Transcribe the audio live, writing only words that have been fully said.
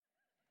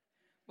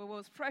But what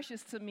was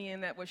precious to me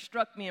and that what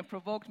struck me and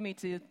provoked me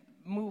to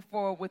move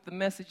forward with the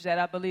message that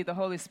I believe the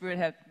Holy Spirit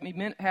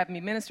had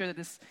me minister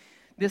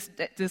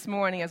this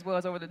morning, as well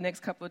as over the next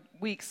couple of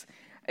weeks,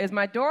 is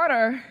my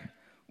daughter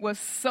was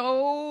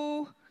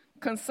so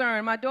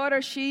concerned. My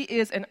daughter, she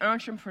is an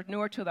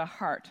entrepreneur to the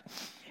heart.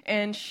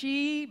 And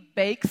she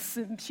bakes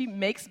and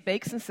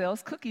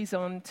sells cookies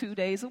on 2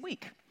 days a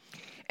week.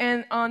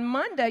 And on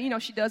Monday,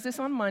 she does this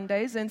on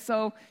Mondays. And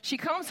so she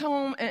comes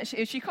home and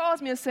she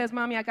calls me and says,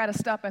 "Mommy, I got to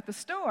stop at the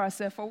store." I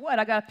said, "For what?"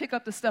 "I got to pick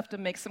up the stuff to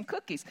make some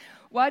cookies."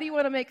 "Why do you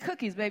want to make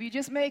cookies, baby? You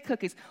just made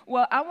cookies."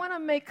 "Well, I want to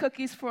make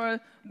cookies for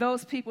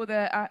those people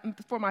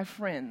for my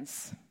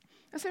friends."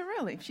 I said,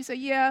 "Really?" She said,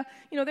 "Yeah,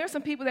 there's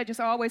some people that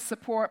just always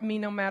support me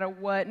no matter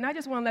what, and I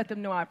just want to let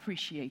them know I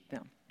appreciate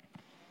them."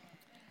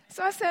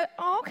 So I said,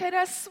 "Oh, okay,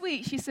 that's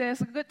sweet." She said, "It's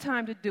a good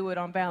time to do it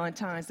on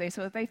Valentine's Day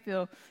so that they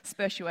feel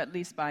special, at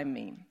least by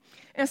me."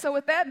 And so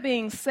with that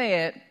being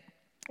said,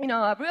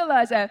 I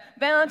realize that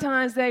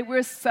Valentine's Day,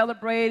 we're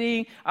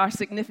celebrating our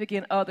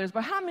significant others.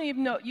 But how many of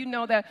you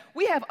know that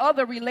we have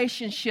other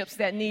relationships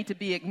that need to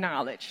be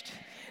acknowledged,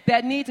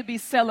 that need to be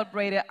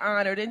celebrated,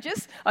 honored, and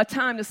just a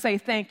time to say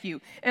thank you?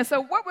 And so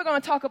what we're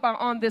going to talk about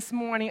on this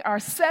morning are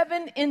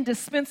 7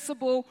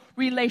 indispensable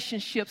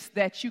relationships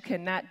that you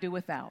cannot do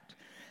without.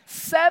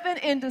 7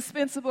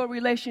 indispensable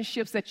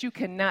relationships that you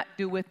cannot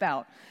do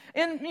without.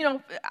 In,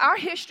 our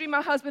history,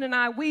 my husband and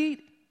I,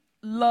 we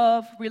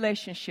love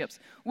relationships.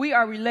 We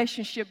are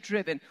relationship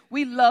driven.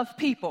 We love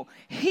people.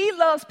 He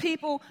loves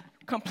people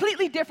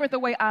completely different the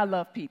way I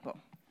love people.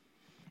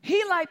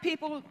 He likes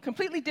people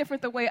completely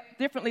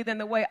differently than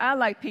the way I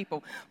like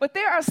people. But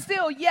there are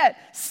still yet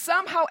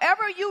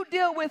however you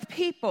deal with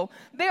people,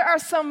 there are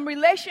some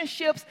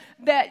relationships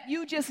that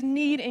you just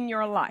need in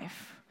your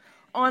life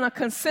on a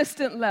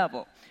consistent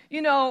level.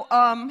 And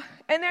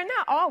they're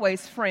not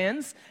always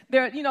friends.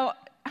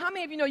 How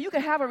many of you know you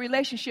can have a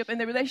relationship and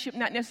the relationship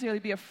not necessarily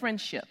be a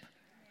friendship?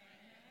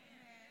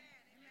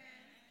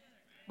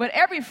 But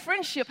every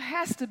friendship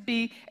has to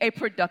be a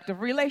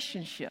productive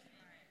relationship.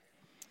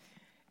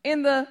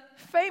 In the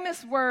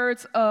famous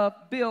words of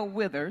Bill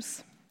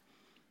Withers,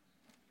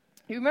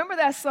 you remember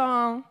that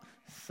song?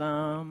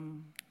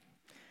 "Sometimes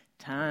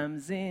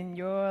in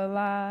your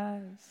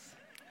lives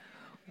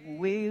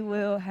we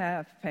will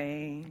have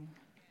pain.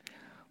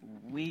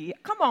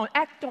 Come on,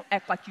 don't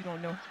act like you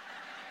don't know.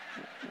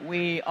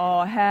 We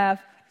all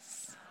have,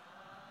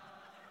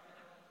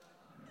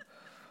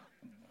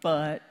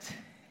 but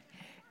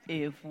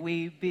if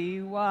we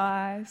be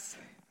wise,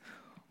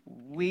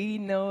 we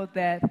know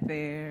that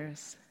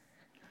there's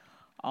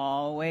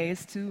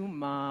always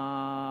tomorrow."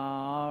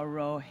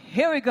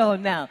 Here we go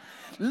now.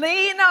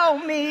 Lean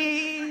on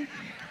me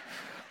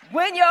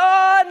when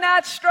you're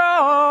not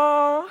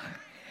strong,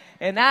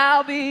 and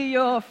I'll be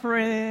your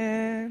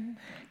friend.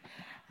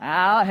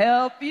 I'll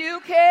help you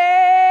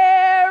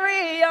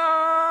carry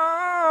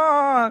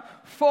on,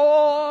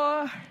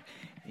 for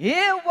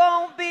it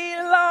won't be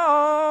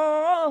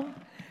long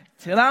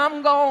till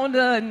I'm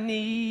gonna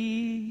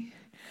need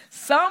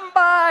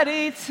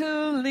somebody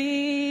to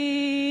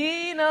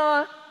lean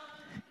on.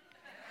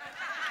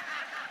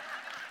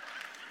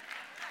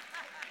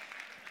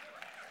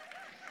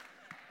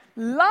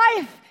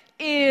 Life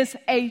is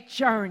a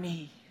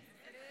journey.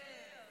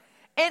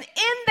 And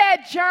in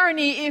that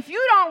journey, if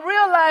you don't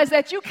realize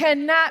that you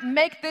cannot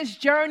make this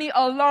journey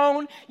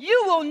alone,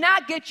 you will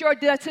not get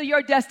to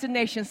your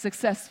destination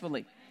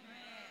successfully.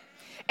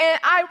 And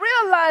I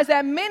realize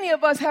that many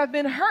of us have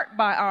been hurt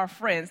by our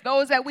friends,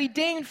 those that we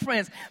deemed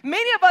friends.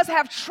 Many of us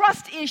have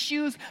trust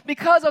issues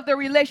because of the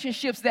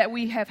relationships that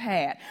we have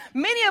had.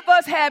 Many of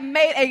us have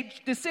made a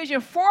decision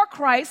for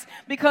Christ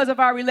because of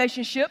our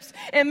relationships,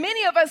 and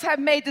many of us have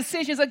made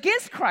decisions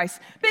against Christ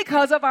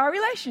because of our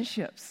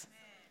relationships.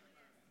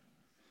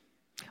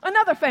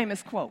 Another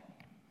famous quote,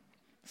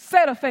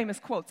 set of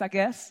famous quotes, I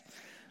guess,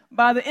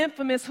 by the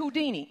infamous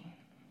Houdini.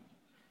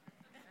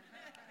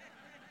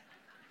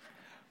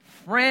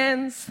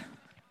 Friends,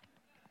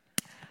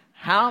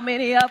 how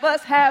many of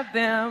us have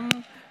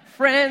them?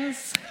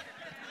 Friends,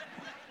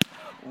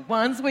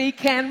 ones we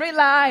can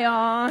rely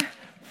on.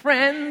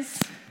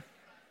 Friends.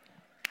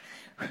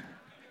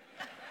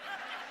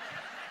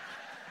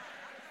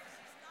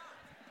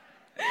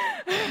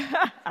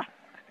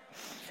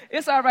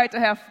 It's all right to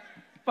have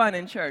fun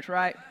in church,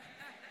 right?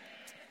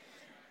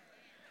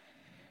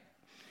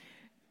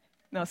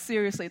 No,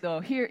 seriously, though,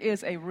 here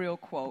is a real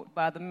quote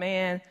by the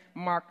man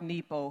Mark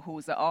Nepo, who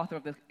is the author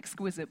of the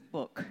exquisite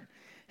book.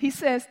 He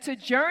says, "To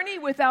journey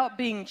without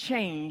being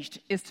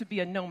changed is to be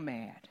a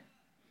nomad.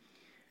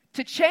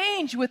 To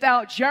change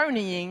without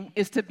journeying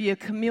is to be a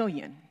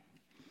chameleon.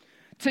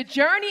 To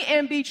journey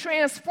and be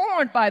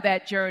transformed by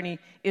that journey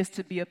is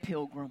to be a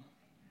pilgrim."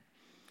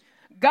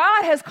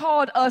 God has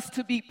called us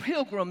to be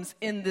pilgrims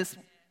in this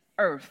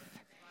earth.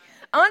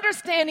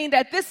 Understanding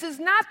that this is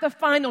not the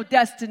final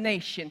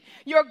destination.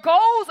 Your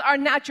goals are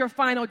not your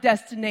final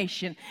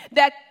destination.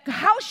 That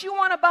house you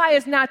want to buy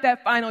is not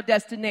that final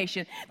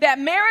destination. That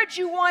marriage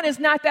you want is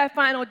not that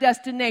final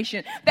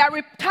destination. That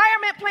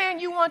retirement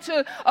plan you want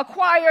to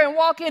acquire and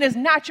walk in is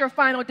not your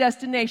final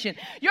destination.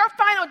 Your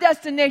final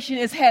destination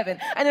is heaven.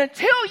 And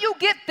until you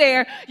get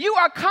there, you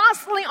are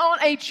constantly on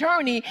a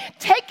journey,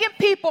 taking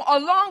people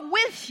along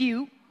with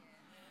you.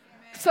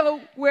 So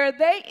where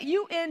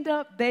you end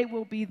up, they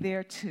will be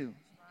there too.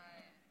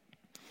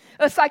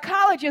 A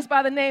psychologist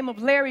by the name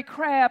of Larry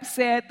Crabb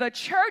said, the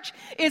church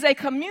is a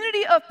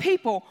community of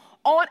people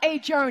on a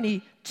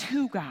journey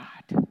to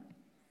God.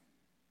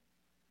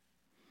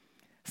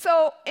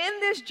 So in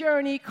this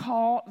journey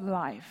called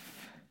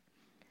life,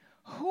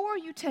 who are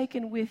you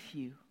taking with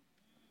you?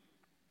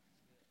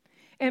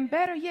 And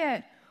better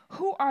yet,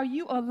 who are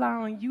you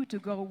allowing you to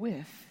go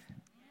with?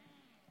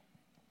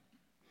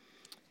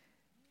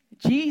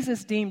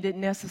 Jesus deemed it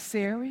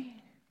necessary.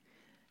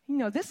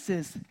 This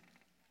is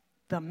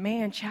the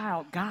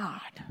man-child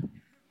God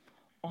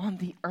on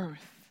the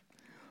earth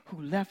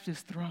who left his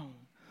throne,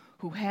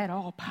 who had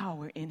all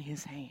power in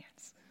his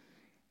hands.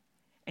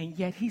 And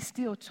yet he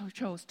still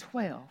chose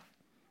 12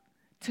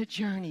 to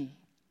journey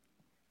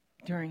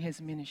during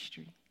his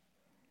ministry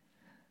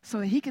so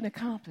that he can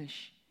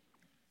accomplish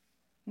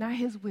not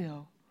his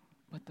will,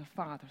 but the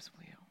Father's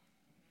will.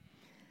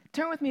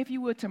 Turn with me, if you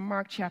would, to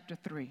Mark chapter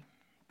 3.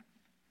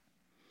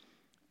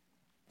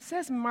 It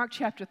says in Mark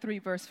chapter 3,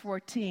 verse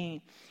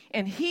 14,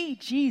 and he,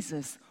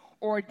 Jesus,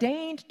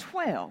 ordained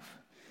 12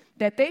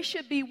 that they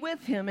should be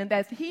with him and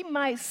that he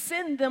might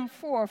send them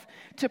forth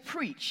to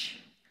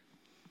preach.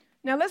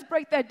 Now let's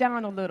break that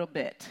down a little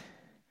bit.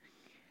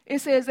 It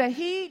says that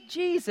he,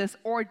 Jesus,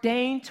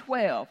 ordained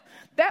 12.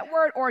 That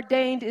word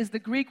ordained is the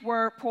Greek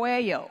word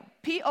poieo,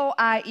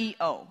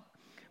 P-O-I-E-O,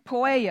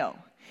 poieo.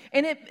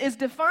 And it is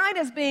defined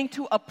as being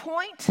to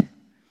appoint,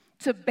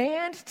 to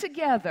band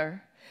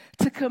together,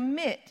 to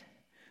commit,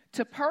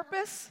 to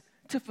purpose,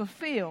 to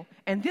fulfill.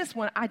 And this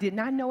one, I did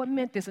not know it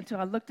meant this until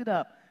I looked it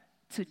up,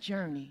 to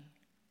journey.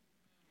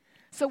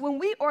 So when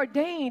we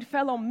ordained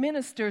fellow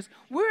ministers,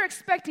 we're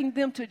expecting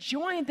them to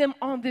join them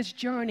on this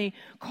journey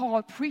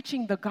called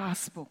preaching the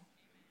gospel,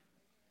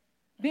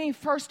 being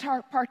first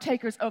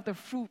partakers of the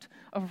fruit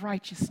of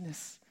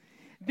righteousness,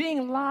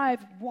 being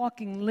live,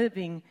 walking,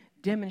 living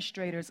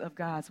demonstrators of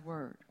God's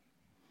word.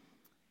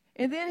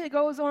 And then he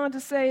goes on to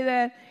say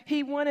that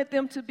he wanted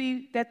them to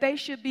be, that they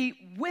should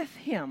be with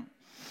him.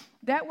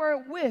 That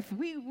word with,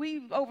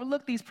 we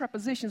overlook these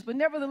prepositions, but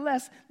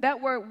nevertheless,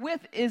 that word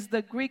with is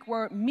the Greek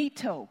word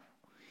mito.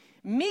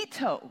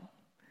 Mito,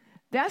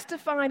 that's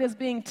defined as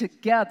being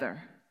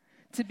together,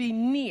 to be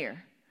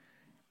near,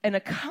 an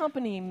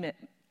accompaniment.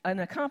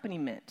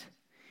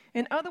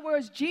 In other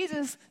words,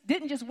 Jesus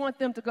didn't just want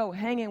them to go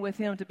hanging with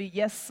him to be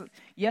yes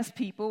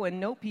people and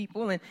no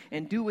people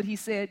and do what he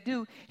said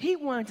do. He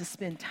wanted to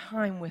spend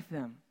time with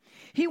them.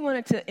 He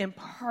wanted to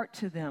impart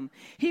to them.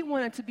 He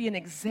wanted to be an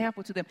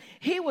example to them.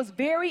 He was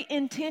very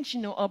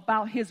intentional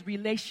about his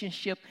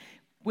relationship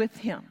with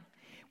him,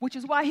 which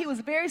is why he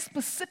was very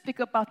specific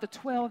about the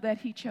 12 that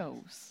he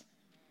chose.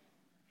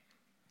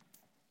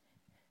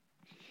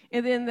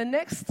 And then the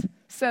next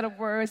set of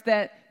words,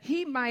 that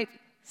he might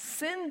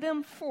send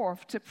them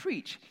forth to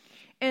preach.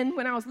 And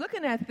when I was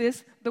looking at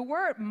this, the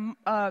word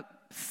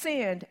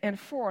send and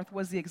forth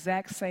was the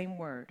exact same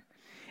word.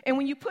 And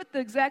when you put the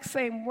exact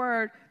same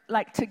word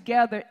like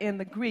together in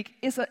the Greek,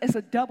 it's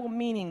a double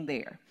meaning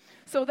there.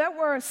 So that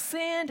word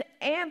send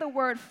and the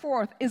word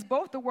forth is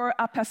both the word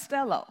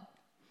apostello,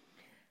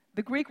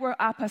 the Greek word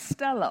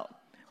apostello,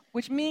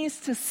 which means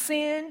to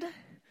send,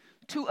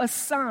 to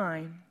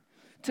assign,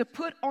 to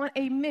put on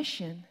a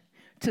mission,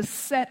 to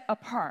set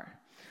apart.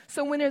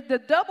 So when the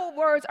double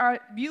words are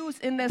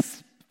used in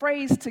this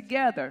phrase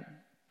together,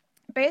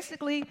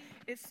 basically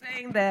it's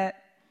saying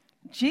that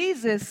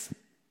Jesus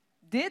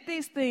did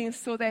these things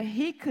so that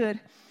he could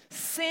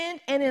send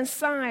and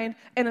assign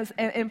and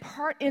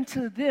impart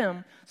into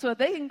them so that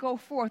they can go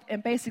forth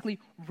and basically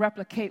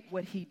replicate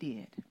what he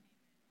did.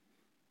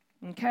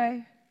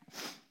 Okay?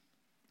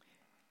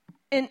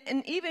 And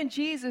even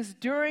Jesus,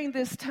 during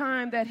this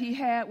time that he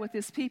had with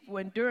his people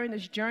and during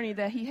this journey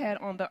that he had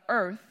on the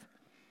earth,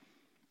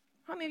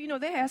 how many of you know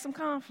they had some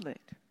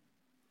conflict?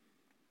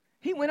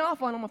 He went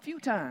off on them a few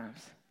times.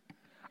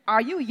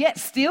 Are you yet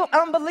still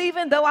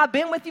unbelieving, though I've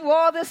been with you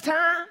all this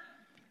time?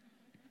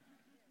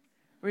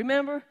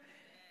 Remember?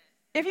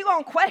 If you're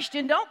going to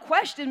question, don't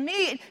question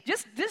me.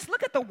 Just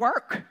look at the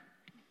work.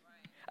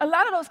 A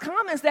lot of those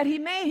comments that he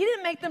made, he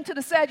didn't make them to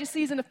the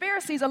Sadducees and the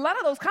Pharisees. A lot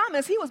of those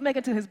comments he was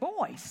making to his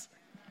boys,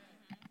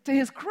 to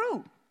his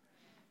crew.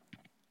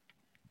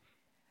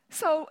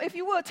 So if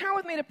you will, turn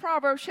with me to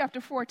Proverbs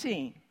chapter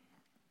 14.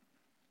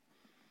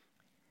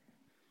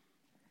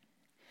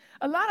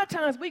 A lot of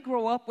times we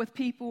grow up with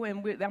people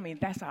and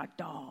that's our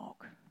dog.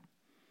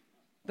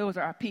 Those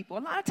are our people. A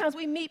lot of times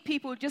we meet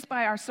people just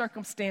by our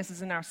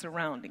circumstances and our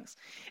surroundings.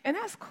 And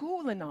that's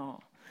cool and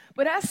all.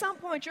 But at some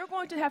point, you're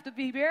going to have to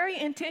be very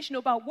intentional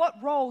about what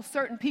role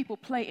certain people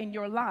play in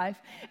your life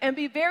and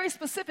be very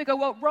specific of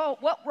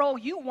what role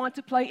you want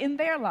to play in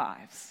their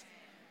lives.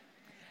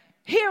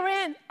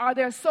 Herein are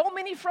there so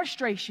many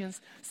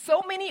frustrations,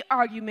 so many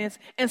arguments,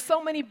 and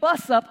so many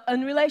bust-ups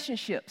in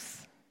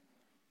relationships.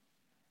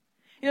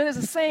 You know, there's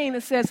a saying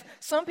that says,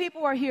 some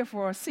people are here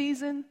for a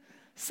season,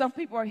 some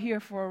people are here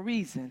for a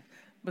reason,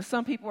 but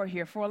some people are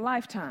here for a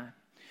lifetime.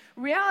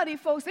 Reality,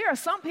 folks, there are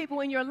some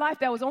people in your life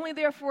that was only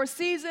there for a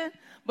season,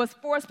 but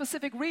for a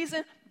specific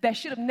reason that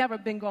should have never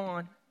been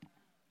gone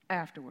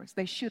afterwards.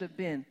 They should have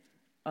been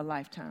a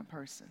lifetime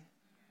person.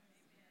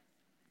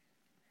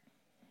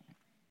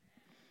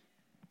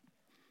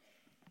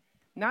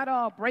 Not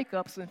all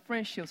breakups and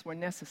friendships were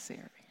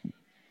necessary.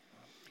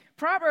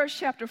 Proverbs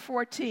chapter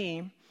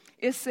 14,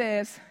 it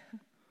says,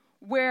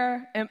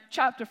 in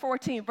chapter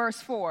 14,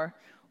 verse 4,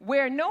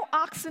 where no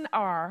oxen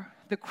are,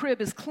 the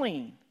crib is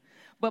clean,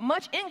 but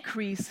much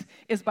increase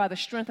is by the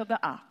strength of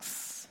the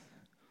ox.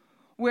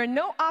 Where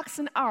no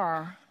oxen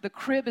are, the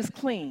crib is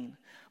clean,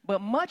 but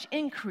much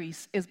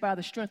increase is by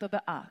the strength of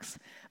the ox.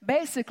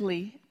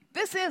 Basically,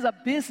 this is a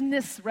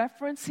business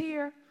reference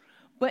here,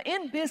 but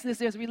in business,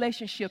 there's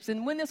relationships.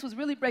 And when this was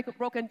really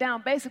broken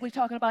down, basically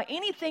talking about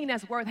anything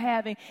that's worth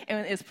having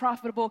and is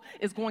profitable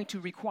is going to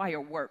require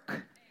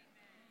work.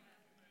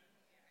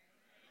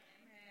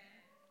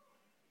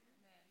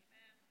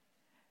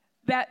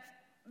 That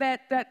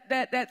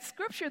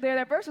scripture there,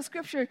 that verse of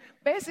scripture,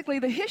 basically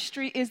the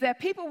history is that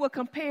people would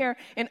compare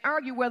and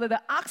argue whether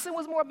the oxen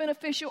was more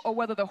beneficial or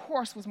whether the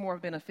horse was more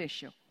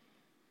beneficial.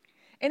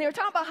 And they were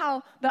talking about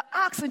how the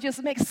oxen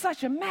just make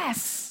such a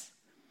mess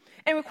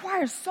and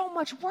requires so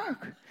much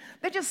work.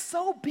 They're just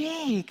so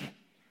big.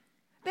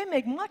 They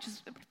make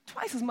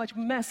twice as much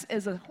mess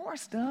as a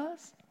horse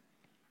does.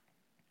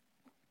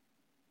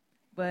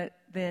 But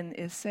then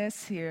it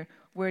says here,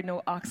 where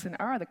no oxen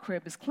are, the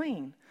crib is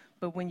clean.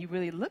 But when you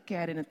really look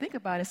at it and think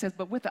about it, it says,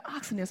 but with the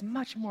oxen, there's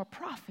much more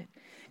profit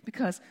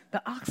because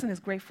the oxen is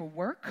great for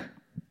work.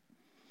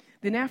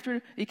 Then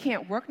after you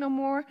can't work no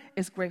more,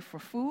 it's great for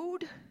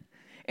food.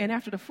 And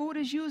after the food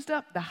is used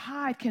up, the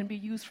hide can be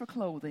used for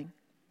clothing.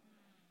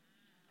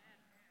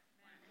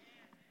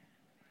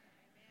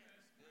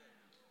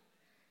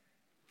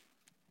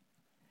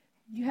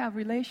 You have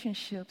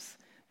relationships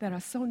that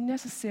are so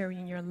necessary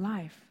in your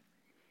life.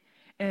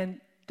 And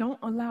don't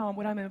allow,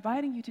 what I'm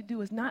inviting you to do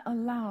is not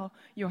allow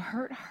your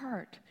hurt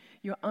heart,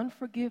 your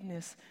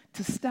unforgiveness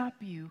to stop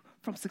you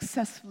from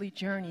successfully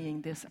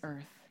journeying this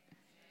earth.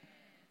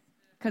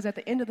 Because at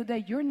the end of the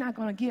day, you're not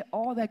going to get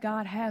all that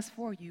God has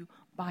for you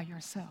by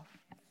yourself.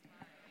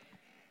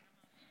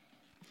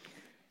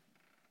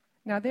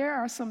 Now, there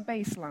are some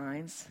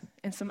baselines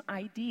and some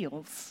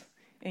ideals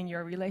in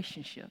your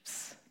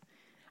relationships.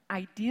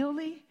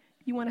 Ideally,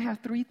 you want to have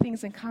 3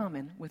 things in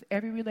common with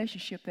every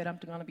relationship that I'm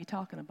going to be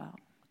talking about.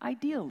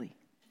 Ideally.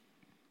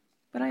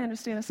 But I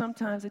understand that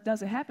sometimes it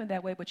doesn't happen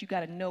that way, but you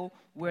got to know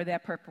where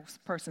that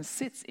person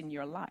sits in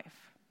your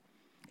life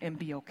and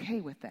be okay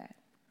with that.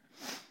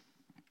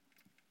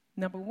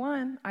 Number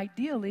 1,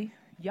 ideally,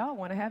 y'all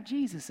want to have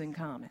Jesus in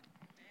common.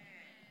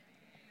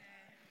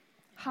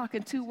 How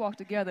can 2 walk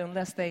together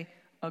unless they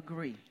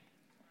agree?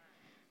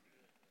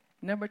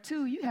 Number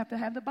 2, you have to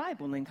have the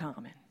Bible in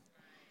common.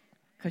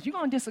 Because you're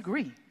going to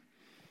disagree.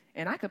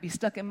 And I could be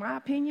stuck in my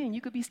opinion, and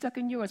you could be stuck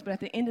in yours. But at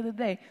the end of the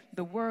day,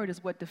 the word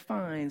is what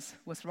defines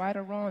what's right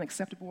or wrong,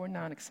 acceptable or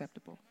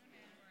non-acceptable.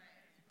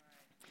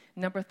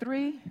 Number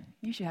 3,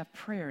 you should have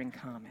prayer in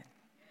common.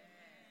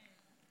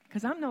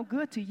 Because I'm no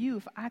good to you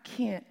if I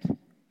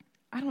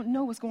don't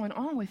know what's going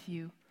on with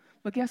you.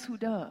 But guess who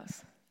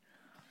does?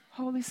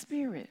 Holy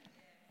Spirit.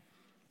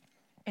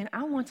 And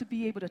I want to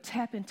be able to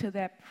tap into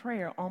that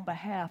prayer on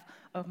behalf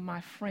of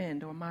my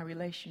friend or my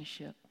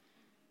relationship.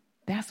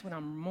 That's when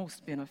I'm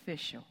most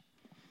beneficial.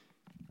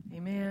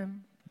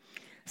 Amen.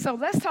 So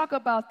let's talk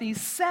about these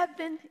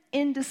 7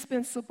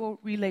 indispensable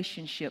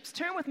relationships.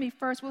 Turn with me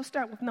first. We'll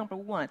start with number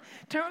 1.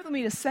 Turn with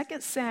me to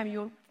 2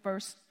 Samuel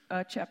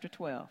chapter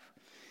 12.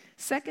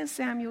 2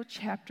 Samuel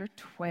chapter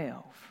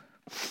 12.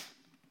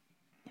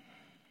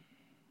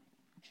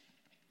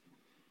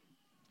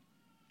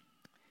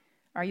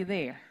 Are you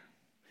there?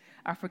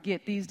 I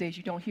forget these days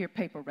you don't hear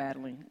paper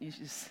rattling. You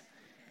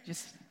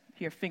just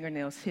hear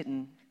fingernails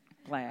hitting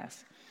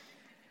glass.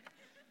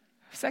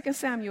 2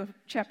 Samuel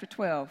chapter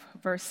 12,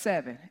 verse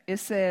 7, it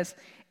says,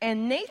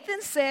 and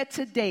Nathan said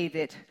to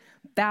David,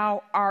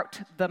 thou art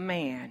the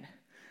man.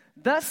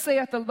 Thus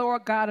saith the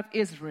Lord God of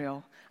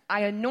Israel,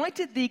 I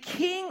anointed thee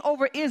king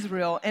over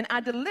Israel, and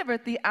I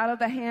delivered thee out of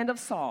the hand of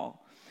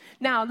Saul.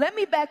 Now, let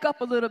me back up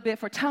a little bit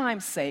for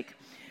time's sake.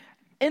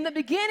 In the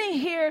beginning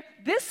here,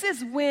 this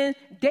is when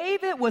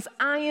David was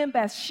eyeing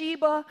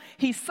Bathsheba.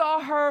 He saw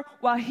her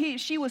while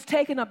she was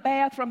taking a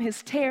bath from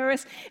his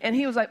terrace, and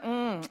he was like,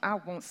 I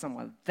want some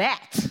of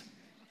that.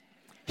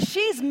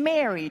 She's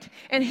married,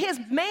 and his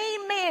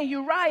main man,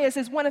 Uriah,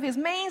 is one of his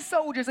main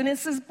soldiers, and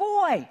it's his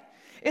boy.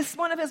 It's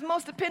one of his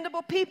most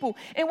dependable people.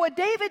 And what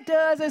David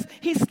does is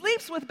he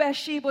sleeps with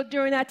Bathsheba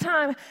during that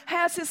time,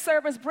 has his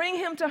servants bring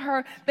him to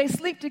her. They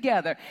sleep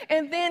together.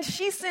 And then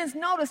she sends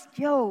notice,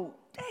 yo,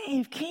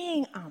 Dave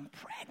King, I'm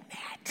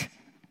pregnant.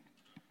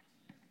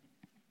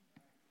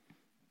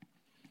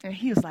 And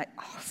he was like,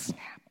 oh,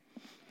 snap.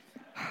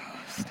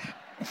 Oh, snap.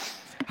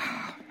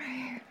 Oh,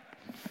 man.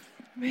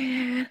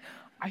 Man,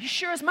 are you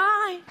sure it's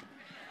mine?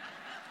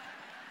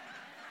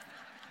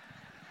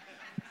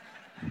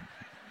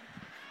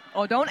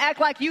 Oh, don't act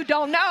like you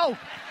don't know.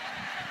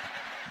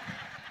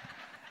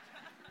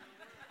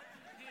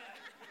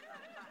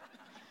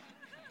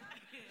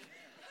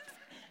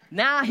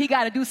 Now he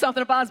got to do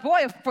something about his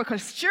boy,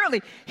 because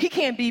surely he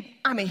can't be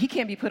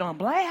put on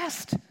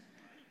blast.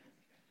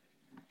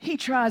 He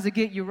tries to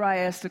get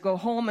Uriah to go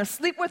home and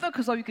sleep with her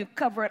so you can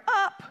cover it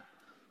up,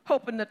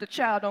 hoping that the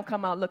child don't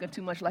come out looking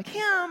too much like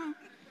him.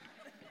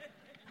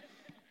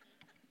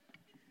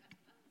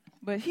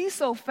 But he's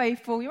so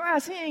faithful.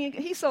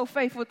 He's so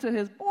faithful to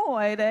his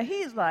boy that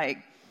he's like,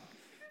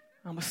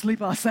 I'm going to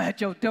sleep outside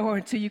your door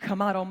until you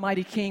come out,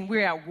 Almighty King.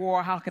 We're at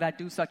war. How could I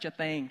do such a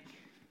thing?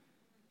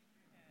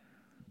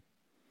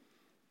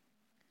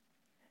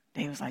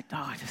 David's like,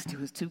 oh, this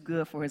dude is too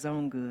good for his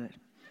own good.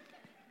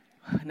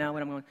 Now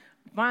what I'm going to...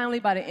 Finally,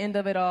 by the end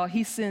of it all,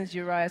 he sends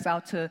Uriah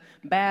out to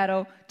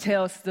battle,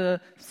 tells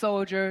the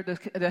soldier,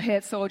 the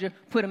head soldier,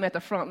 put him at the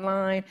front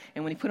line.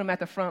 And when he put him at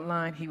the front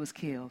line, he was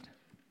killed.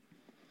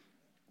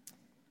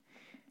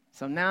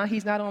 So now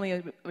he's not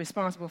only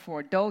responsible for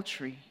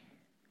adultery,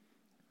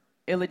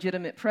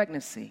 illegitimate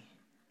pregnancy,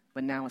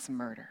 but now it's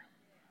murder.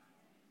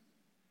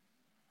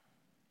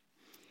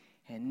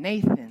 And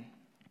Nathan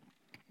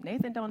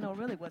don't know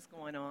really what's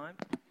going on.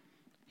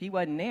 He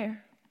wasn't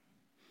there.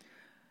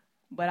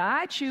 But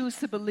I choose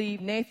to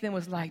believe Nathan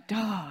was like,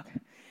 dog,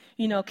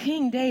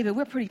 King David,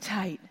 we're pretty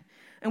tight.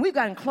 And we've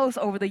gotten close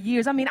over the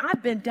years. I mean,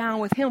 I've been down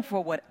with him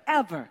for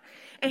whatever.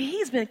 And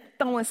he's been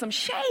throwing some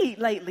shade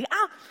lately.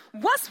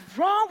 What's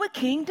wrong with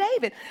King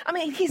David? I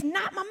mean, he's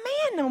not my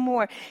man no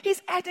more.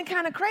 He's acting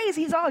kind of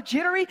crazy. He's all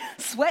jittery,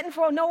 sweating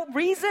for no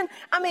reason.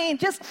 I mean,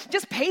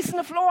 just pacing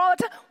the floor all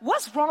the time.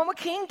 What's wrong with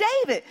King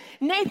David?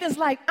 Nathan's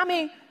like,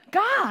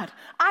 God,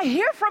 I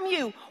hear from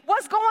you.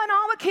 What's going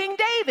on with King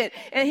David?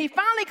 And he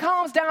finally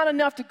calms down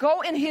enough to go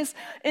in his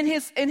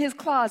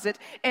closet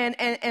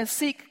and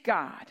seek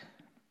God.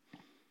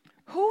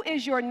 Who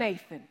is your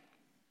Nathan?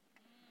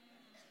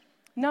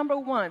 Number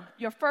one,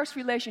 your first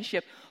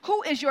relationship.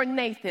 Who is your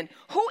Nathan?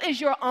 Who is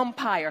your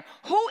umpire?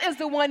 Who is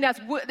the one that's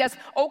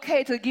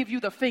okay to give you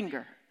the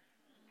finger?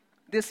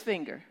 This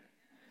finger.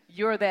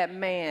 You're that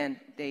man,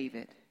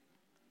 David.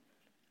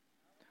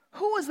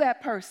 Who is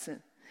that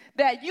person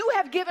that you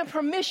have given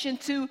permission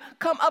to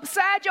come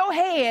upside your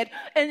head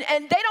and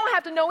they don't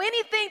have to know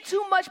anything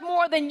too much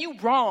more than you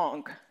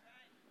wrong?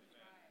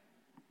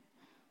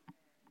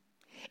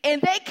 And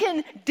they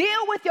can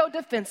deal with your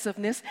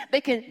defensiveness.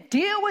 They can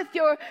deal with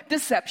your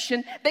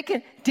deception. They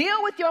can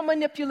deal with your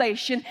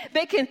manipulation.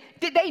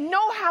 They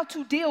know how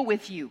to deal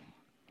with you.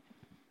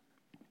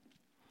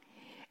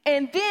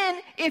 And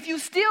then if you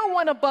still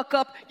want to buck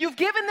up, you've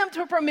given them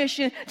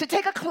permission to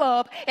take a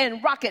club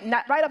and rock it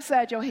right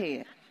upside your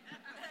head.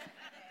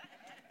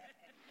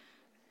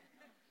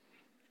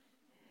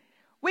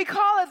 We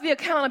call it the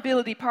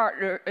accountability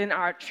partner in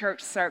our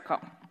church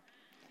circle.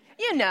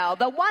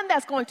 The one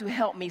that's going to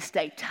help me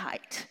stay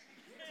tight.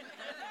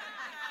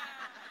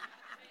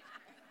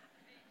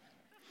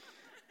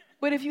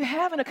 But if you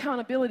have an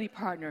accountability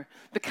partner,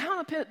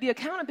 the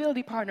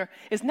accountability partner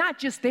is not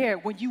just there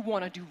when you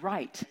want to do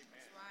right.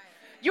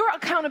 Your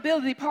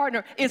accountability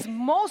partner is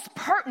most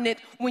pertinent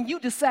when you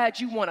decide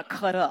you want to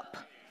cut up.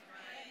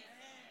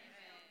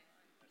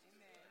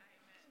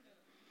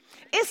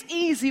 It's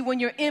easy when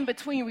you're in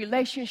between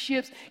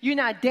relationships, you're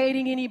not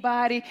dating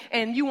anybody,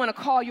 and you want to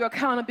call your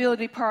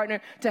accountability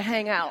partner to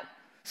hang out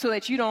so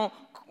that you don't,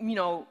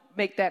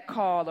 make that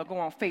call or go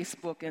on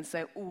Facebook and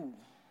say, ooh.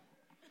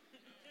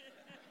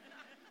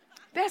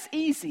 That's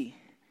easy.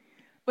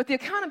 But the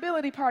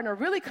accountability partner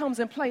really comes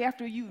in play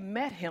after you've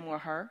met him or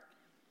her.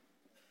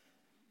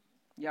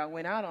 Y'all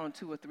went out on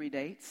 2 or 3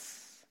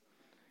 dates.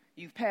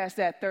 You've passed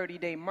that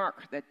 30-day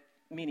mark that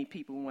many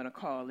people want to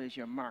call is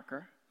your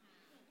marker.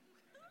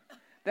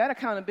 That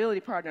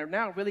accountability partner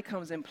now really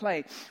comes in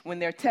play when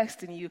they're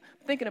texting you,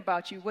 thinking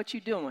about you, what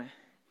you doing?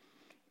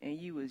 And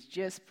you was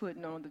just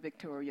putting on the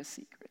Victoria's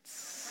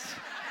Secrets.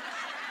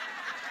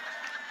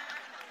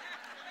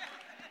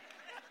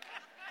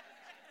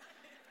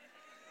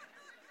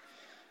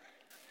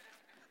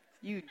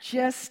 You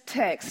just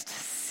text,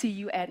 see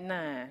you at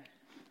 9.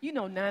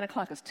 9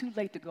 o'clock is too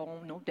late to go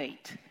on no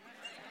date.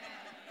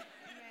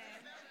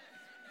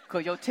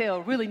 Because your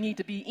tail really need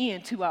to be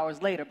in 2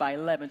 hours later by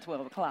 11,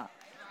 12 o'clock.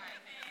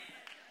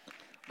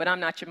 But I'm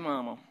not your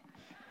mama.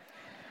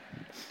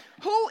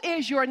 Who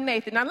is your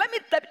Nathan? Now, let me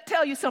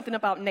tell you something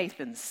about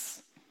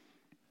Nathans.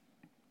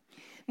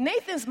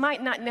 Nathans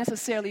might not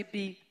necessarily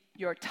be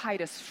your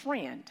tightest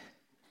friend,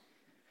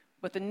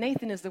 but the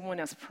Nathan is the one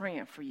that's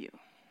praying for you.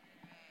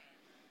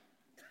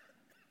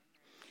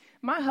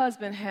 My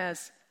husband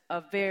has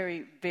a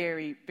very,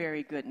 very,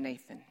 very good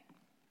Nathan.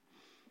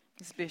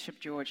 It's Bishop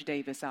George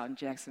Davis out in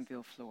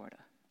Jacksonville, Florida.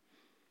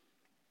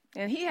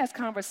 And he has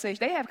conversations,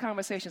 they have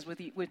conversations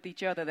with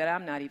each other that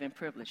I'm not even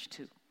privileged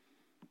to.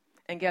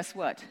 And guess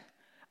what?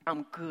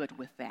 I'm good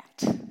with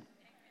that.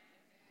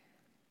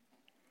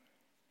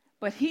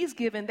 But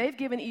they've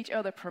given each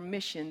other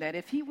permission that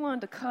if he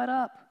wanted to cut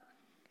up,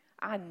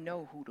 I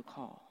know who to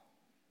call.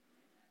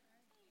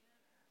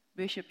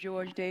 Bishop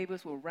George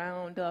Davis will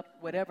round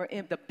up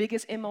the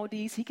biggest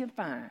MODs he can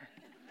find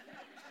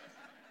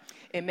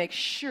and make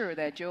sure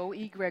that Joe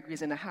E. Gregory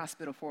is in the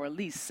hospital for at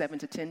least 7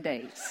 to 10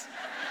 days.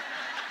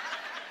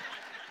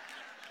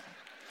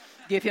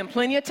 Give him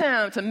plenty of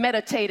time to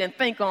meditate and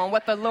think on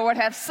what the Lord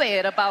has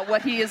said about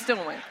what he is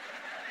doing.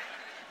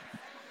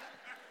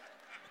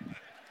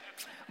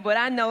 But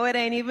I know it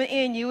ain't even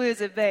in you,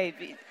 is it,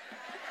 baby?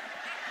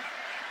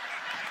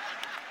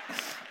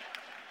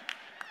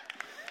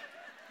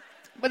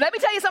 But let me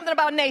tell you something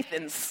about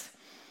Nathans.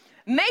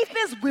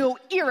 Nathans will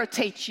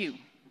irritate you.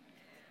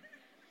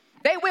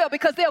 They will,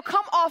 because they'll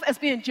come off as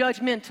being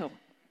judgmental.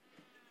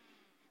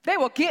 They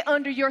will get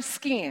under your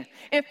skin.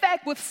 In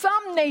fact, with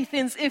some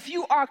Nathans, if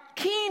you are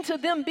keen to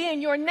them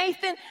being your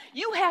Nathan,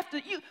 you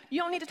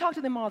don't need to talk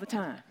to them all the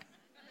time.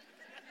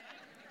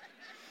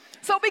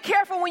 So be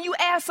careful when you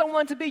ask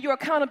someone to be your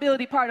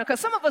accountability partner, because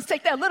some of us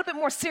take that a little bit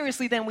more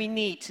seriously than we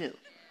need to.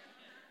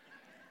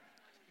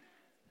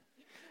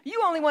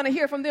 You only want to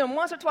hear from them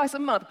once or twice a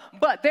month,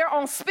 but they're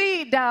on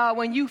speed dial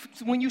when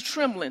you're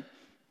trembling.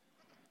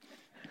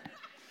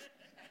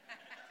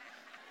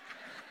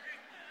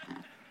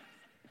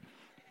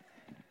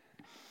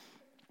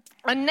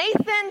 A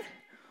Nathan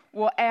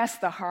will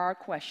ask the hard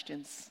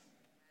questions.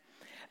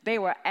 They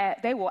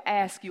will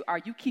ask you, are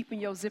you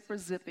keeping your zipper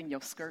zip and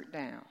your skirt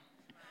down?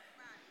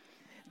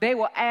 They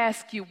will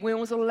ask you, when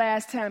was the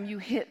last time you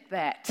hit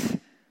that?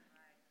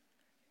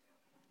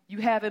 You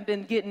haven't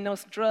been getting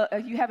those drugs,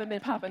 you haven't been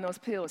popping those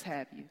pills,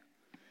 have you?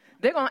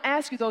 They're going to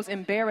ask you those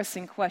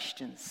embarrassing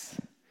questions.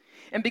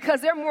 And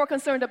because they're more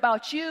concerned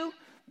about you,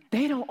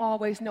 they don't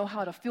always know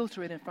how to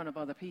filter it in front of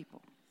other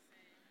people.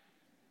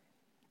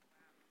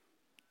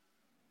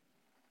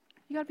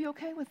 You got to be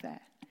okay with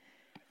that.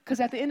 Because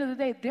at the end of the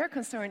day, their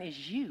concern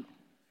is you.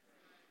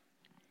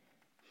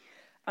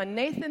 A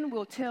Nathan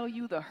will tell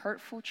you the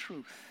hurtful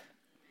truth.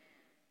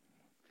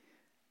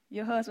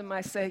 Your husband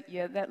might say,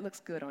 yeah, that looks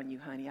good on you,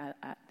 honey.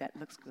 That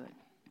looks good.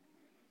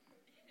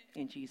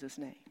 In Jesus'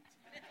 name.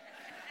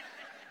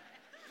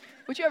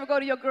 Would you ever go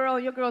to your girl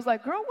and your girl's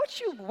like, girl, what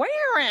you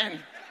wearing?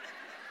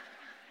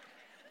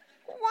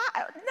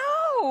 Why?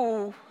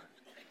 No.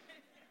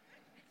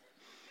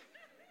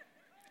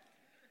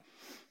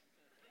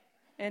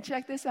 And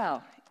check this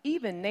out.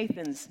 Even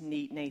Nathans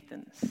need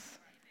Nathans.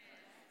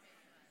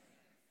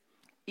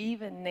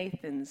 Even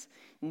Nathans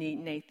need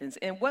Nathans.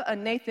 And what a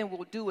Nathan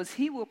will do is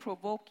he will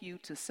provoke you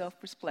to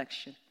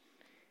self-reflection.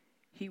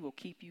 He will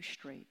keep you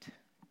straight.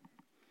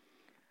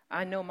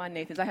 I know my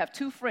Nathans. I have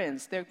 2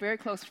 friends. They're very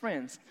close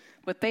friends.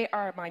 But they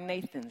are my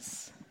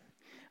Nathans.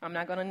 I'm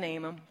not going to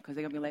name them because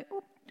they're going to be like,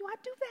 oh, do I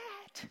do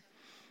that?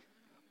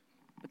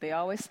 But they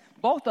always,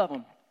 both of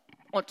them,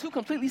 on 2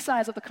 completely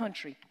sides of the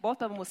country,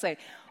 both of them will say,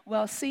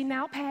 well, see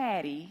now,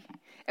 Patty.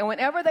 And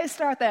whenever they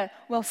start that,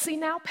 well, see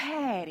now,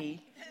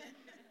 Patty,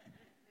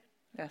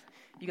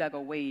 you got to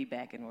go way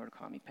back in order to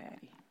call me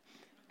Patty.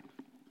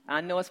 I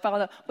know it's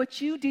followed up, but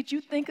did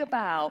you think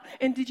about,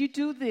 and did you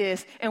do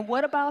this, and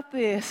what about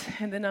this?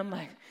 And then I'm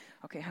like,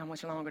 okay, how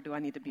much longer do I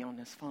need to be on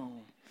this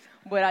phone?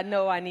 But I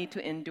know I need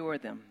to endure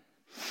them.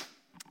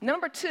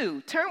 Number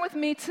 2, turn with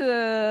me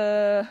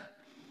to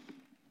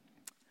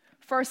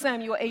 1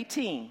 Samuel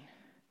 18.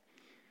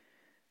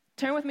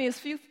 Turn with me a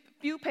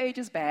few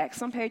pages back,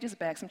 some chapters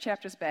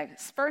back.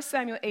 It's 1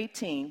 Samuel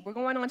 18. We're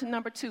going on to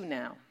number 2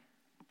 now.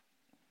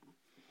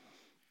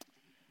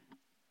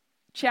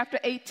 Chapter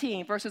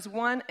 18, verses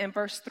 1 and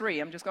verse 3.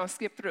 I'm just going to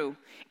skip through.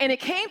 And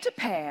it came to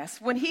pass,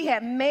 when he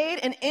had made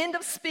an end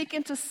of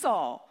speaking to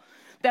Saul,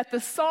 that the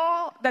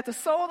soul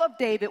of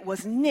David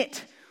was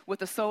knit with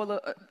the soul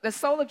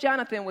of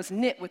Jonathan was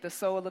knit with the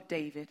soul of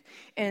David,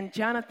 and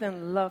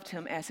Jonathan loved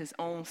him as his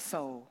own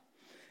soul.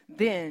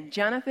 Then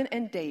Jonathan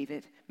and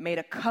David made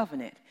a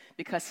covenant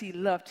because he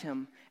loved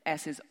him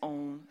as his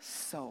own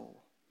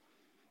soul.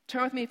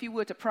 Turn with me, if you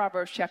would, to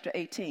Proverbs chapter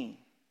 18.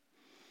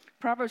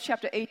 Proverbs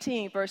chapter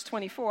 18, verse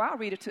 24. I'll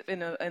read it in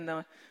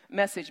the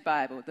Message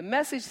Bible. The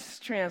Message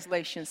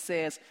translation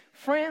says,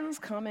 friends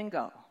come and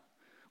go,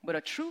 but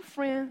a true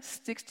friend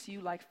sticks to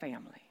you like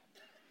family.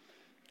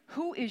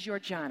 Who is your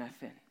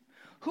Jonathan?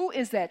 Who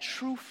is that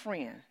true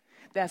friend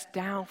that's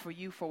down for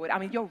you for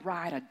your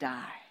ride or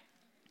die?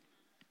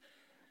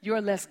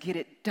 Your let's get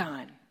it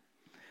done.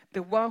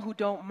 The one who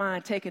don't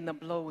mind taking the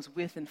blows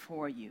with and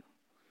for you.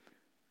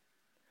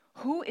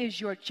 Who is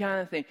your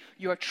Jonathan,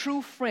 your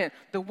true friend,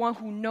 the one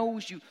who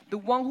knows you, the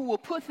one who will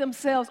put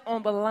themselves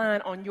on the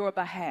line on your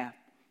behalf?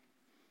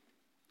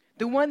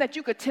 The one that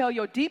you could tell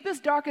your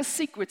deepest, darkest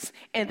secrets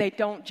and they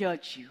don't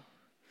judge you.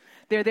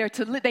 They're there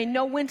they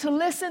know when to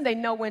listen. They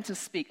know when to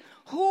speak.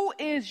 Who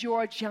is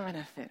your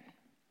Jonathan?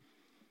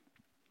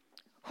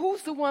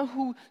 Who's the one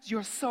who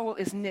your soul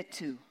is knit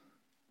to?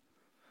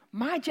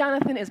 My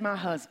Jonathan is my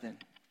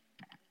husband.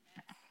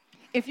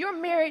 If you're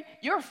married,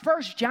 your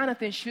first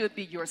Jonathan should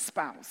be your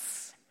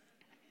spouse.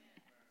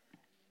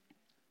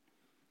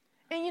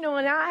 And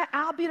and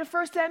I'll be the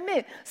first to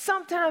admit,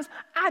 sometimes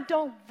I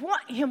don't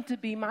want him to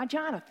be my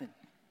Jonathan.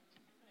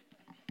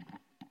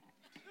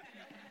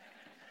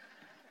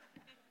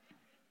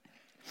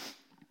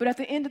 But at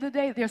the end of the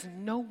day, there's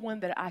no one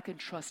that I can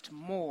trust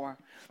more,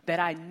 that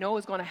I know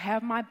is going to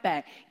have my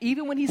back,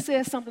 even when he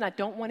says something I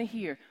don't want to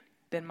hear,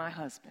 than my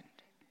husband.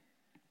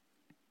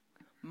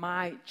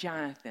 My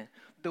Jonathan,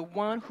 the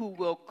one who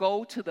will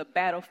go to the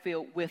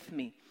battlefield with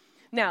me.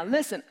 Now,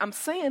 listen, I'm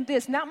saying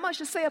this, not much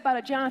to say about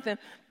a Jonathan,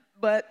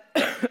 but,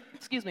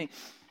 excuse me,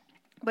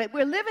 but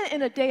we're living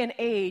in a day and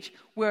age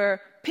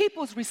where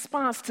people's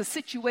response to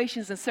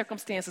situations and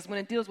circumstances when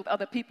it deals with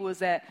other people is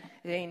that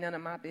it ain't none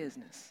of my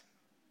business.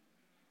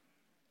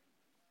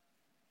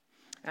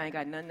 I ain't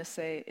got nothing to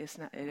say. It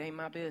ain't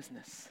my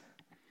business.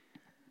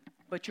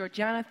 But your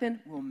Jonathan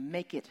will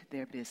make it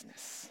their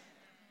business.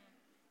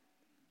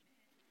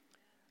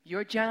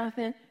 Your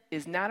Jonathan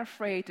is not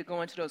afraid to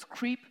go into those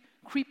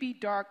creepy,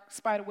 dark,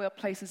 spiderweb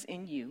places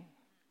in you.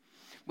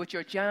 But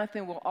your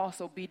Jonathan will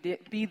also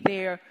be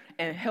there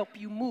and help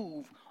you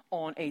move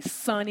on a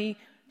sunny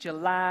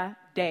July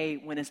day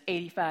when it's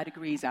 85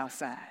 degrees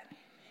outside.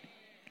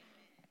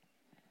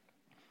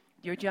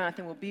 Your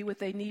Jonathan will be what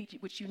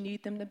you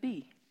need them to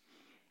be.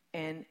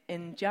 And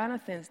in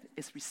Jonathan's,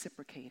 it's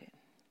reciprocated.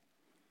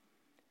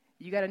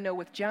 You got to know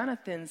with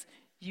Jonathan's,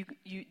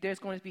 there's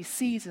going to be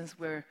seasons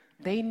where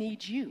they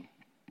need you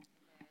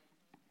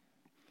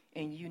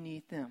and you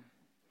need them.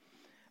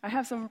 I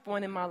have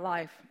someone in my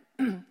life,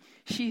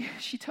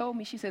 she told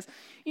me, she says,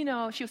 she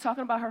was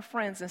talking about her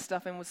friends and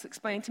stuff and was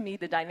explaining to me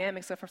the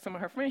dynamics of some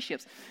of her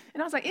friendships.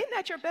 And I was like, isn't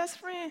that your best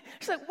friend?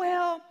 She's like,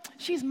 well,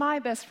 she's my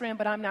best friend,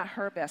 but I'm not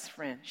her best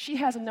friend. She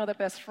has another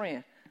best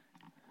friend.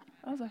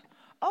 I was like,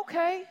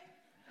 okay.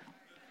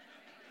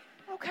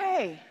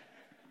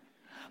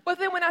 But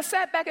then when I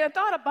sat back and I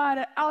thought about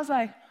it, I was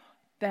like,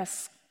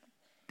 that's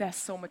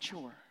so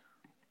mature.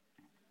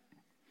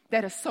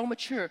 That is so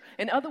mature.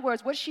 In other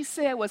words, what she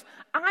said was,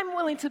 I'm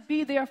willing to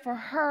be there for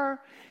her.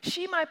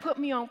 She might put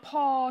me on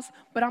pause,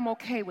 but I'm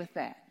okay with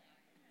that.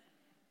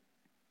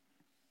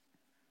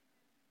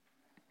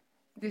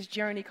 This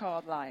journey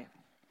called life.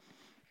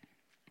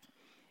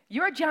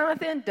 Your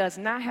Jonathan does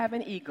not have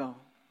an ego.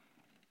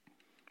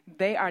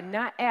 They are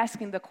not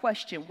asking the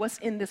question, what's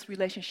in this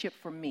relationship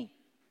for me?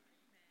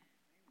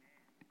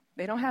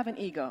 They don't have an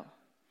ego.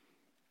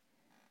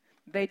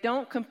 They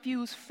don't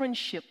confuse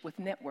friendship with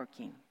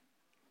networking.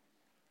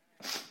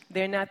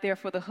 They're not there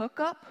for the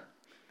hookup.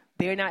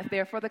 They're not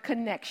there for the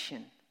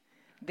connection.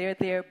 They're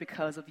there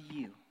because of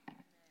you.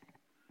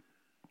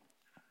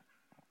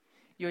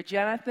 Your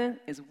Jonathan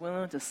is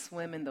willing to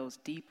swim in those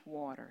deep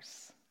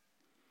waters.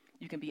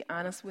 You can be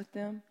honest with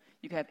them.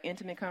 You can have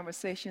intimate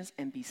conversations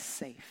and be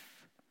safe.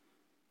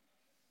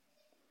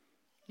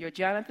 Your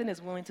Jonathan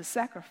is willing to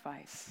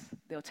sacrifice.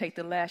 They'll take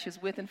the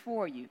lashes with and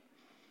for you.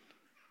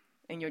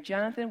 And your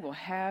Jonathan will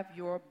have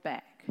your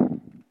back.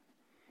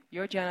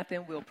 Your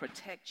Jonathan will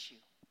protect you.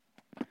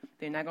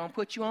 They're not going to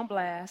put you on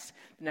blast.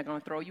 They're not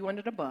going to throw you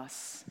under the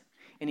bus.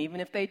 And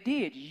even if they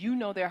did, you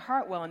know their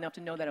heart well enough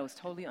to know that it was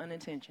totally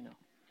unintentional.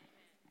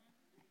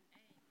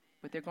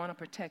 But they're going to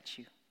protect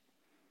you.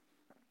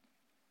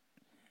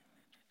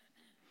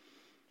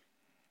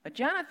 A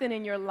Jonathan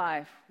in your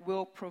life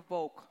will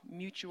provoke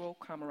mutual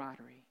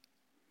camaraderie.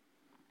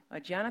 A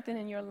Jonathan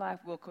in your life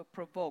will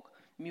provoke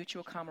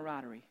mutual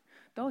camaraderie.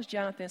 Those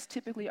Jonathans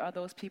typically are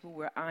those people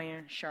where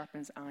iron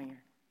sharpens iron.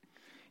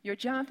 Your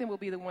Jonathan will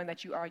be the one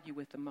that you argue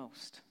with the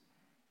most.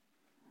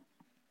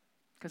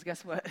 Because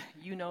guess what?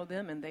 You know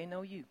them and they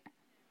know you.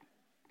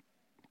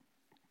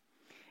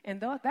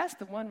 And that's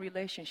the one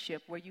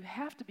relationship where you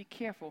have to be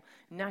careful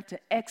not to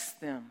X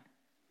them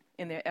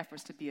in their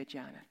efforts to be a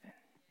Jonathan.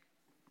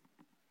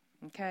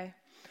 Okay?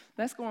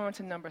 Let's go on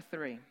to number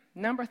 3.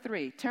 Number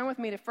 3, turn with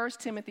me to 1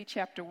 Timothy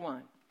chapter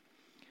 1.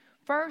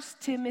 1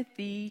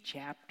 Timothy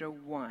chapter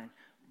 1,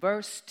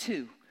 verse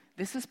 2.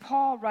 This is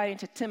Paul writing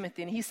to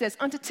Timothy, and he says,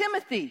 unto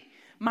Timothy,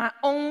 my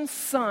own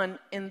son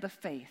in the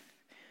faith,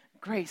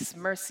 grace,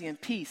 mercy, and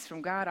peace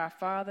from God our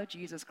Father,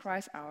 Jesus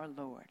Christ our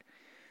Lord.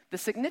 The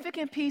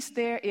significant piece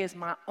there is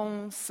my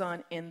own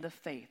son in the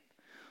faith.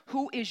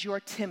 Who is your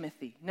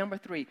Timothy? Number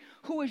 3,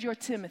 who is your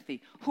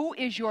Timothy? Who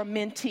is your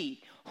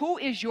mentee? Who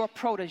is your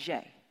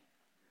protege?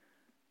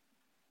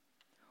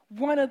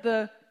 One of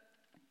the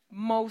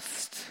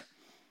most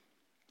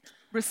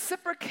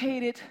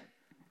reciprocated,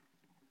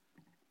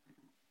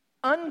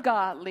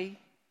 ungodly,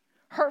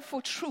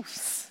 hurtful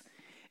truths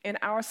in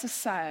our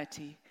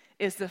society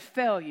is the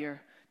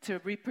failure to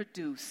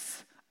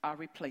reproduce our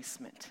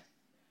replacement.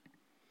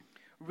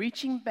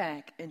 Reaching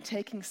back and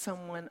taking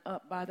someone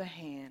up by the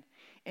hand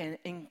and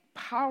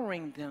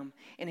empowering them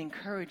and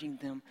encouraging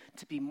them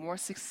to be more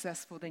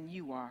successful than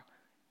you are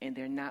and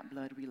they're not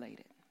blood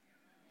related.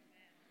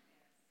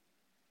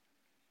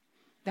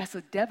 That's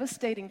a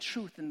devastating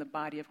truth in the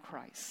body of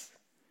Christ.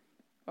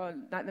 Or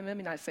let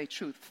me not say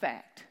truth,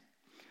 fact.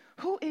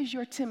 Who is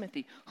your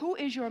Timothy? Who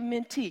is your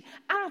mentee?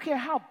 I don't care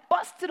how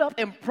busted up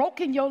and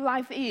broken your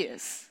life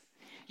is.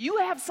 You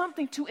have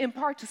something to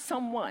impart to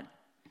someone.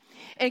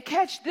 And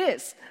catch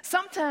this,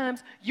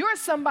 sometimes you're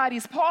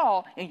somebody's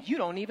Paul and you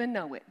don't even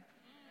know it.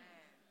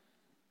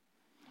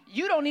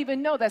 You don't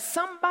even know that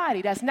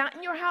somebody that's not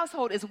in your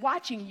household is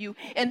watching you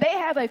and they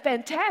have a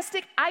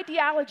fantastic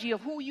ideology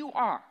of who you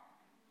are.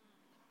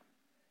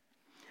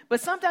 But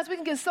sometimes we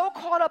can get so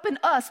caught up in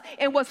us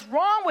and what's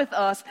wrong with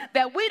us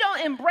that we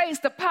don't embrace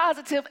the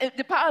positive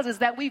deposits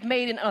that we've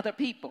made in other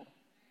people.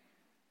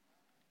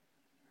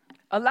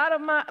 A lot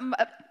of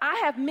I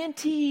have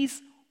mentees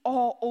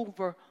all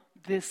over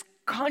this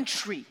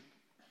country.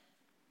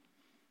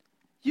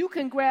 You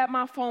can grab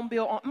my phone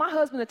bill. My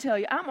husband will tell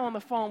you, I'm on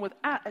the phone with,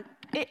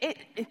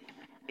 it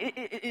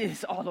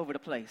is all over the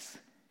place.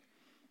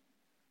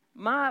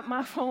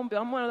 My phone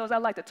bill, I'm one of those, I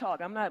like to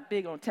talk. I'm not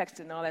big on texting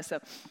and all that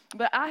stuff.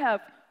 But I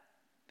have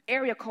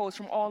area codes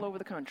from all over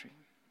the country.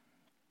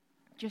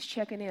 Just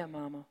checking in,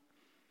 Mama.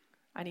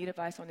 I need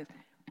advice on this.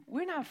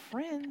 We're not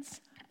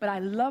friends, but I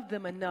love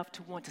them enough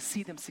to want to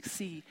see them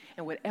succeed.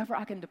 And whatever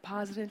I can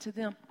deposit into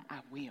them, I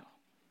will.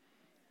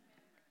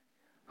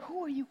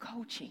 Who are you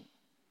coaching?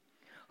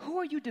 Who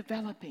are you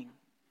developing?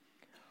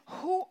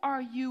 Who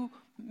are you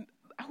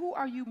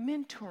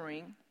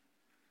mentoring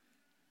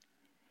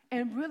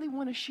and really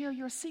want to share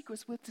your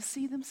secrets with to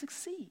see them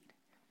succeed?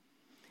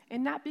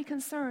 And not be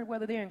concerned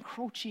whether they're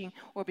encroaching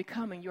or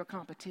becoming your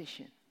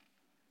competition.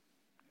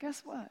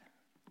 Guess what?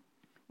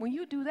 When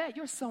you do that,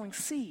 you're sowing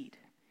seed.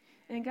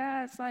 And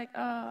God's like,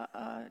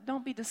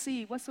 don't be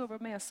deceived. Whatsoever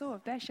a man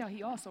soweth, that shall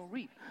he also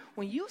reap.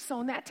 When you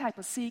sow that type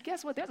of seed,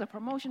 guess what? There's a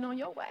promotion on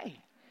your way.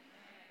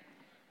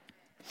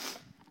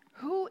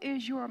 Who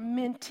is your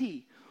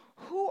mentee?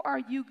 Who are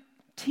you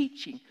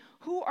teaching?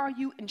 Who are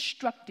you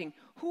instructing?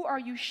 Who are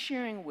you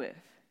sharing with?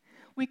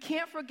 We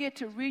can't forget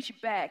to reach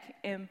back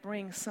and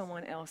bring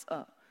someone else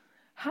up.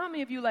 How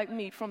many of you, like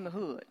me, from the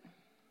hood?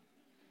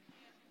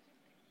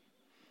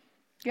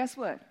 Guess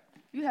what?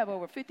 You have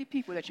over 50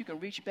 people that you can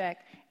reach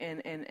back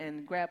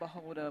and grab a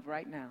hold of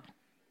right now.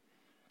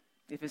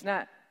 If it's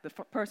not the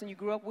person you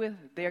grew up with,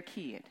 their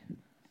kid.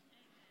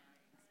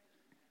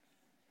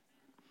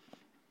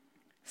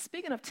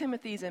 Speaking of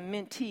Timothy's and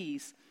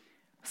mentees,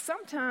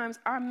 sometimes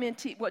our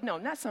mentee, well, no,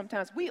 not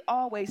sometimes, we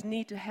always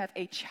need to have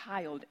a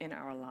child in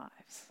our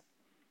lives.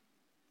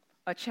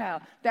 A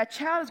child. That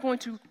child is going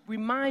to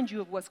remind you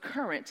of what's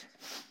current.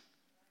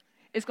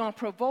 It's going to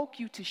provoke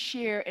you to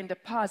share and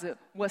deposit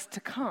what's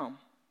to come.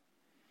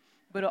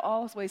 But it'll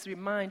always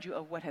remind you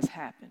of what has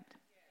happened.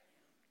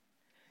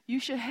 You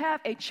should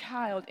have a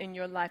child in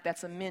your life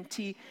that's a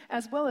mentee,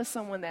 as well as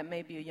someone that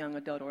may be a young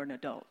adult or an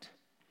adult.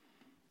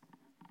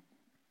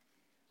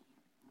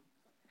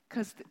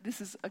 Because this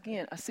is,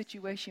 again, a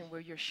situation where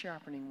you're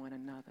sharpening one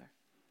another.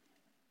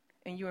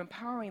 And you're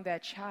empowering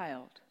that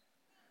child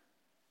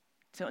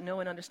to know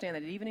and understand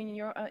that even in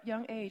your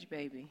young age,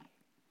 baby,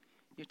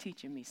 you're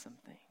teaching me some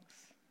things.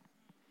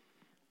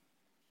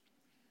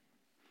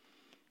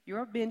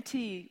 Your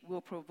mentee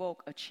will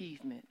provoke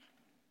achievement.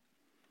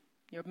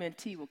 Your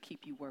mentee will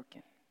keep you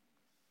working.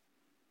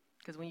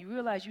 Because when you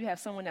realize you have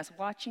someone that's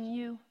watching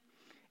you,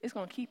 it's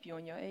going to keep you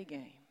on your A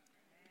game.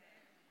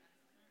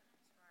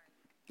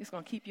 It's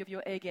going to keep you of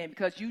your A game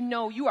because you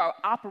know you are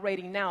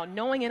operating now,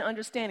 knowing and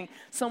understanding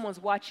someone's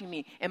watching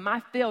me, and my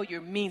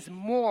failure means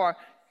more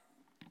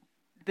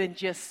than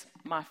just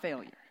my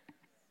failure.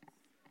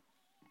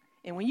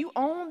 And when you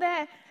own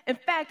that, in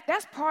fact,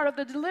 that's part of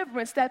the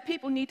deliverance that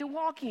people need to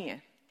walk in.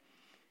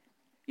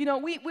 You know,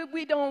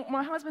 we don't,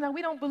 my husband and I,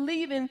 we don't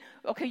believe in,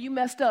 okay, you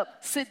messed up,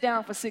 sit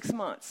down for 6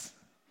 months.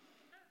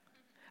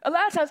 A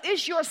lot of times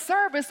it's your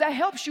service that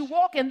helps you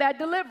walk in that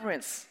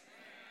deliverance.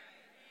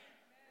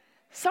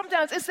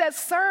 Sometimes it's that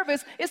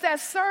service, it's that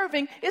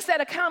serving, it's that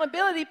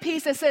accountability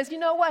piece that says, you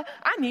know what,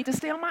 I need to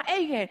stay on my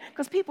A game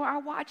because people are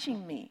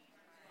watching me.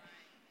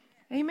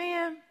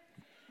 Amen.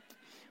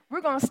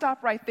 We're going to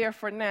stop right there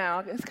for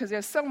now because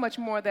there's so much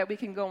more that we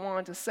can go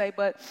on to say,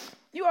 but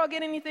you all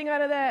get anything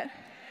out of that?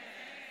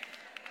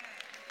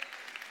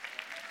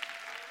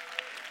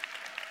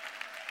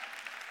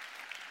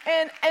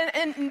 And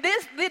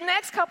the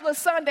next couple of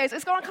Sundays,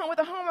 it's going to come with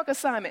a homework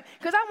assignment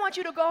because I want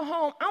you to go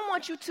home. I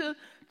want you to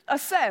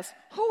assess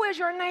who is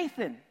your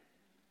Nathan.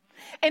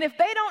 And if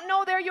they don't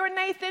know they're your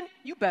Nathan,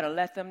 you better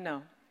let them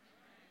know.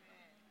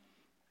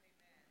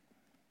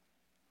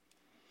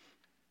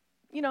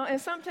 You know,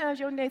 and sometimes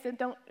your Nathan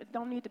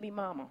don't need to be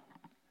mama.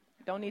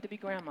 Don't need to be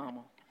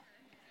grandmama.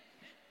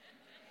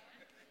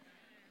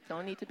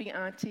 Don't need to be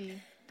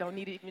auntie. Don't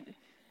need to even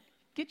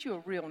get you a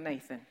real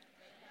Nathan.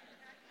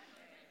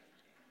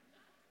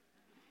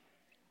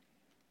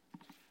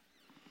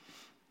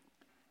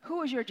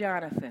 Who is your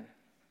Jonathan?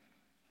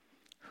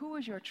 Who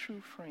is your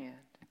true friend?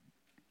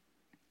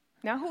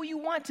 Now, who you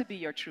want to be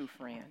your true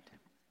friend?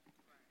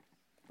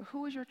 But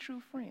who is your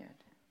true friend?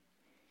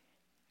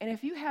 And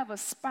if you have a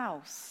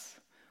spouse,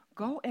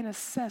 go and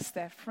assess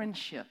that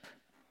friendship.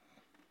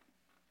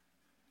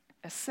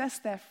 Assess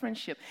that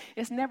friendship.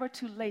 It's never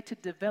too late to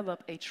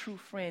develop a true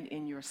friend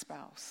in your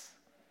spouse.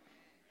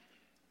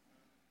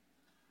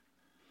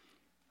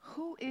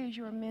 Who is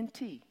your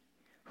mentee?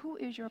 Who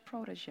is your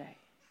protege?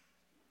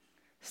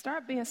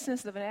 Start being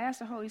sensitive and ask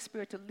the Holy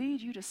Spirit to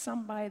lead you to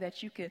somebody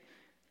that you can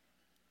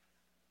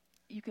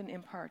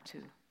impart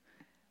to.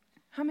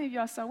 How many of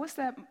y'all saw, what's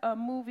that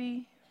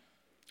movie?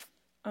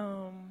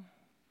 The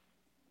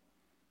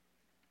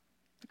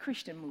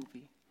Christian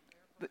movie.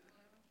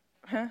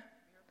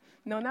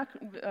 No, not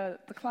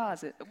The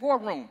Closet. War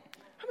Room.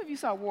 How many of you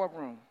saw War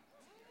Room?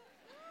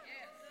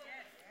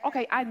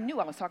 Okay, I knew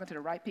I was talking to the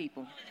right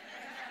people.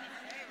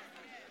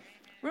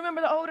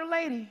 Remember the older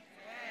lady?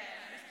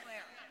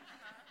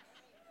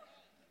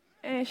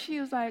 And she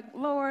was like,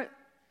 Lord,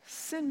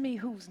 send me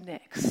who's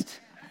next.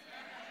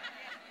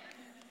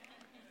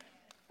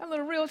 That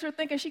little realtor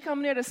thinking she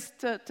coming there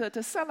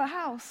to sell a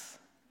house.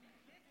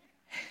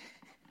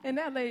 And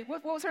that lady,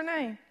 what was her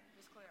name?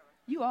 Miss Clara.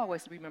 You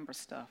always remember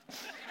stuff.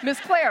 Miss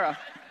Clara.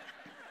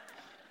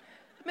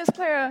 Miss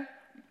Clara,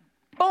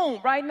 boom,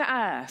 right in the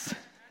eyes.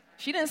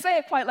 She didn't say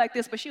it quite like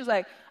this, but she was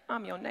like,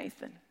 I'm your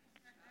Nathan.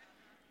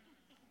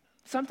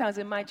 Sometimes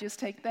it might just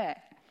take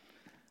that.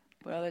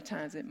 But other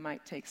times it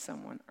might take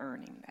someone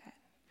earning that.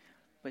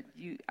 But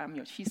she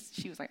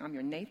was like, I'm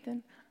your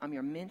Nathan, I'm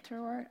your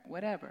mentor,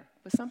 whatever.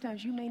 But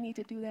sometimes you may need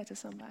to do that to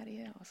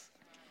somebody else.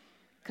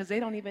 Because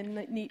they don't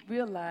even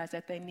realize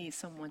that they need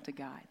someone to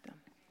guide them.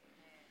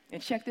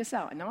 And check this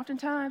out. And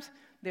oftentimes,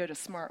 they're the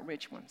smart,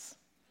 rich ones.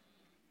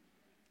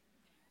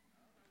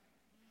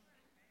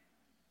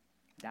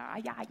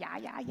 Yeah.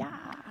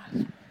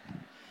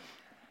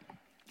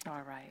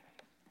 All right.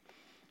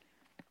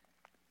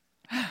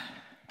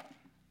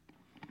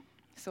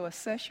 So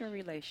assess your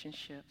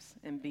relationships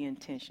and be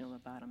intentional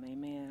about them.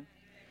 Amen.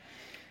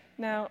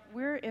 Now,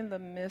 we're in the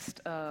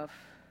midst of,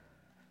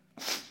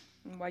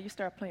 while you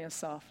start playing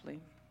softly,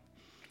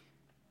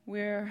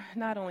 we're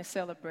not only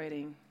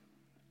celebrating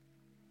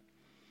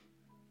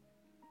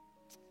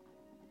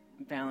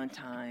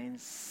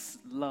Valentine's,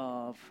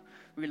 love,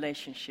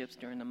 relationships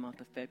during the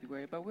month of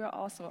February, but we're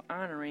also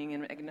honoring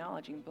and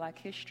acknowledging Black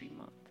History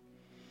Month.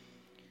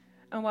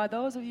 And while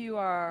those of you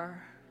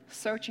are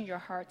searching your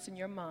hearts and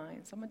your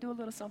minds, I'm going to do a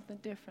little something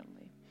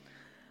differently.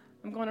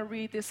 I'm going to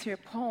read this here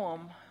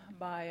poem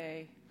by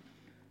a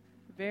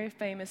very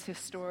famous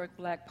historic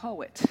Black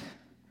poet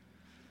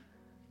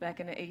back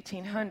in the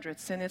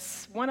 1800s, and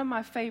it's one of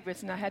my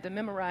favorites, and I had to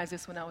memorize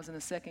this when I was in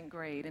the second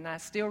grade, and I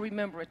still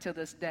remember it to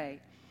this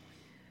day.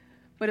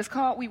 But it's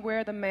called We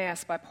Wear the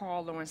Mask by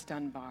Paul Laurence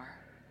Dunbar.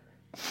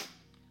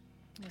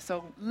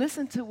 So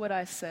listen to what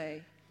I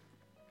say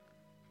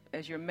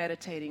as you're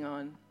meditating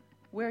on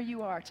where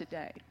you are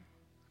today.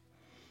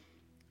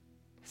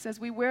 It says,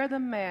 we wear the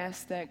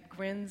mask that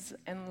grins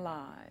and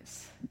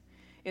lies.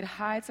 It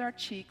hides our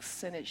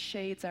cheeks and it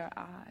shades our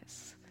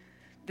eyes.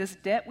 This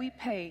debt we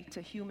pay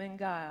to human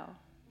guile.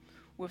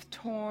 With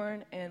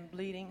torn and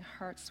bleeding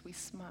hearts we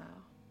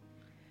smile,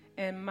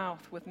 and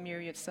mouth with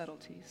myriad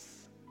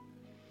subtleties.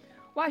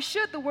 Why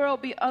should the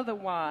world be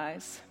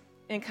otherwise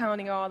in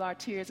counting all our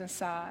tears and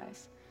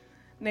sighs?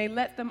 Nay,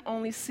 let them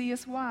only see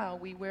us while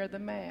we wear the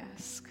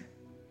mask.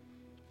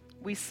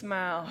 We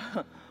smile,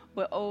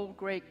 but oh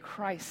great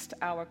Christ,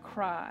 our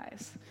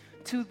cries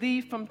to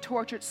thee from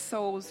tortured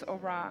souls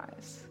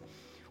arise.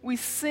 We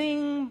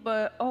sing,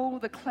 but oh,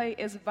 the clay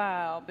is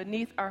vile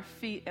beneath our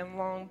feet and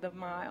long the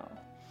mile.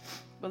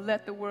 But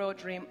let the world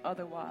dream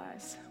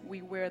otherwise.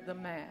 We wear the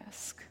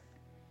mask.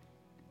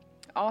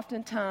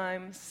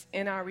 Oftentimes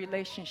in our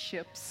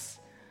relationships,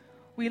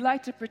 we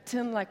like to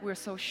pretend like we're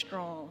so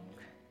strong.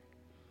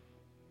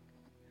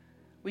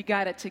 We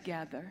got it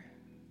together.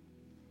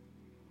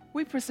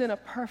 We present a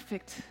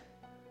perfect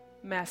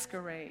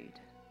masquerade,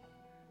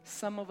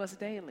 some of us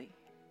daily.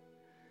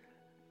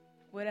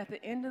 But at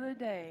the end of the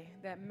day,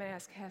 that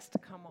mask has to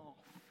come off.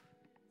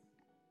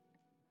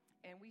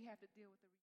 And we have to deal with